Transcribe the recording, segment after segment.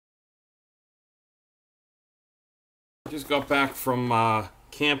Just got back from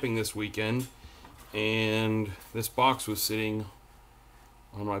camping this weekend, and this box was sitting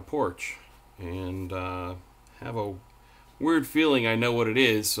on my porch, and have a weird feeling I know what it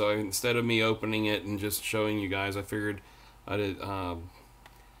is. So instead of me opening it and just showing you guys, I figured I'd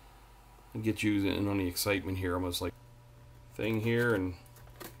get you in on the excitement here, almost like thing here, and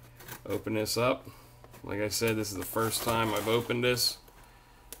open this up. Like I said, this is the first time I've opened this,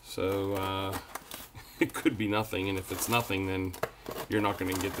 so it could be nothing, and if it's nothing, then you're not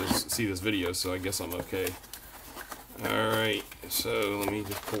going to see this video, so I guess I'm okay. Alright, so let me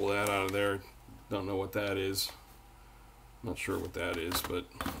just pull that out of there. Don't know what that is. Not sure what that is, but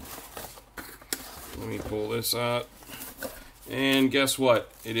let me pull this out. And guess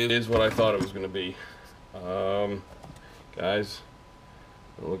what? It is what I thought it was going to be. Guys,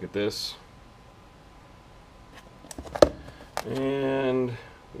 look at this. And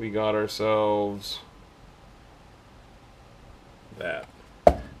we got ourselves that.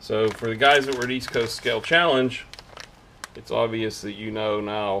 So for the guys that were at East Coast Scale Challenge, it's obvious that you know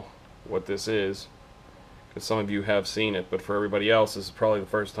now what this is, because some of you have seen it, but for everybody else, this is probably the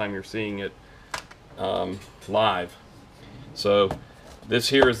first time you're seeing it live. So this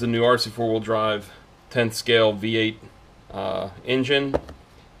here is the new RC4WD Drive 10th scale V8 engine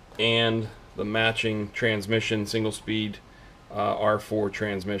and the matching transmission, single speed R4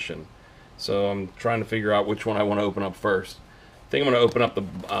 transmission. So I'm trying to figure out which one I want to open up first. I think I'm going to open up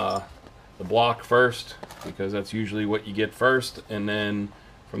the block first, because that's usually what you get first, and then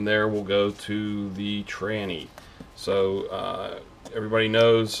from there we'll go to the tranny. So everybody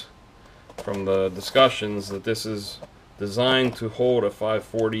knows from the discussions that this is designed to hold a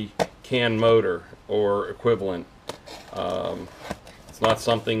 540 can motor or equivalent. It's not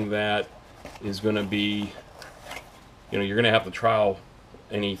something that is going to be, you're going to have to trial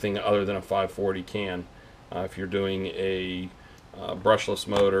anything other than a 540 can. If you're doing a brushless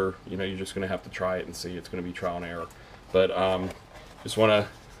motor, you're just going to have to try it and see. It's going to be trial and error. But just want to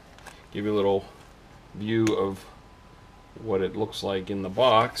give you a little view of what it looks like in the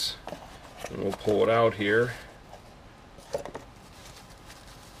box, and we'll pull it out here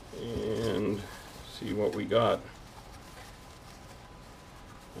and see what we got.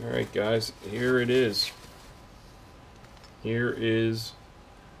 Alright guys, here it is. Here is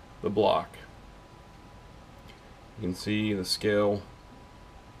the block. You can see the scale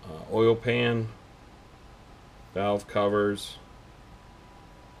oil pan, valve covers,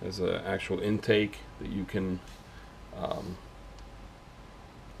 there's an actual intake that you can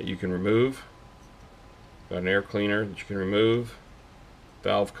remove. Got an air cleaner that you can remove,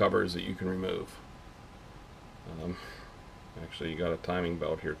 valve covers that you can remove. Actually, you got a timing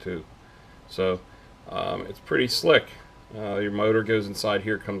belt here too. So it's pretty slick. Your motor goes inside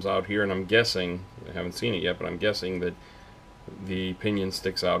here, comes out here, and I'm guessing, I haven't seen it yet, but I'm guessing that the pinion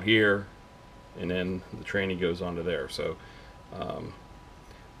sticks out here, and then the tranny goes onto there. So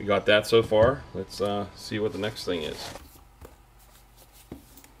we got that so far. Let's see what the next thing is.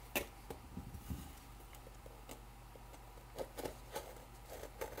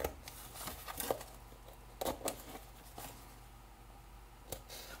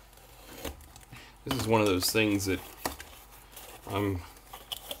 This is one of those things that I'm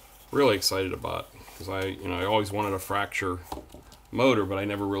really excited about, because I always wanted a fracture motor, but I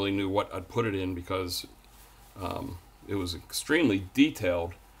never really knew what I'd put it in, because it was extremely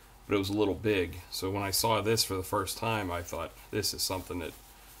detailed, but it was a little big. So when I saw this for the first time, I thought this is something that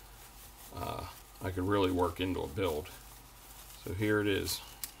I could really work into a build. So here it is.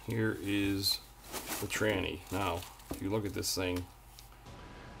 Here is the tranny. Now, if you look at this thing,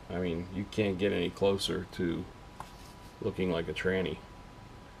 I mean, you can't get any closer to looking like a tranny.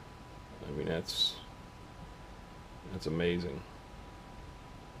 I mean, that's amazing.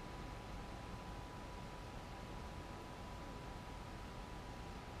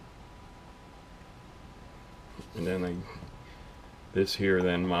 And then this here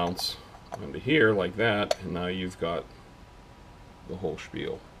then mounts onto here like that, and now you've got the whole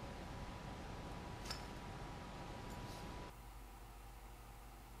spiel.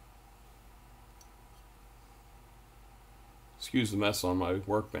 Excuse the mess on my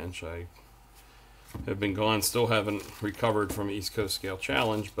workbench. I have been gone, still haven't recovered from East Coast Scale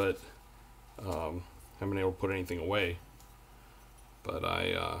Challenge, but haven't been able to put anything away. But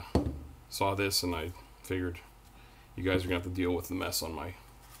I saw this and I figured you guys are going to have to deal with the mess on my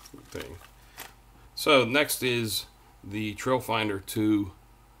thing. So next is the Trail Finder 2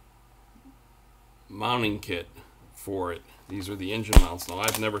 mounting kit for it. These are the engine mounts. Now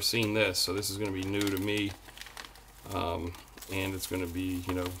I've never seen this, so this is going to be new to me. And it's going to be,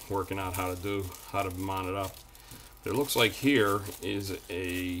 working out how to mount it up. It looks like here is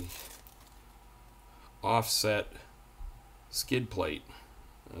a offset skid plate.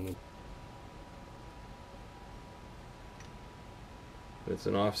 It's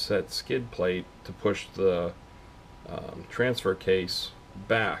an offset skid plate to push the transfer case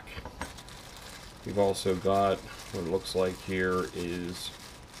back. You've also got what it looks like here is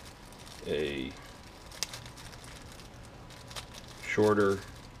a shorter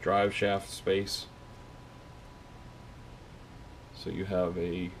drive shaft space. So you have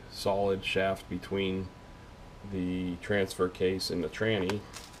a solid shaft between the transfer case and the tranny.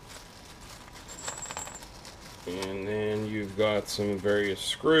 And then you've got some various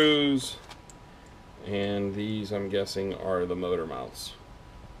screws, and these, I'm guessing, are the motor mounts.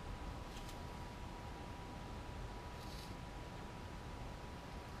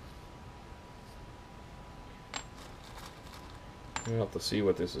 We'll have to see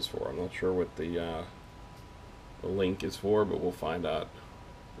what this is for. I'm not sure what the link is for, but we'll find out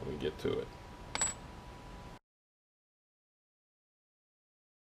when we get to it.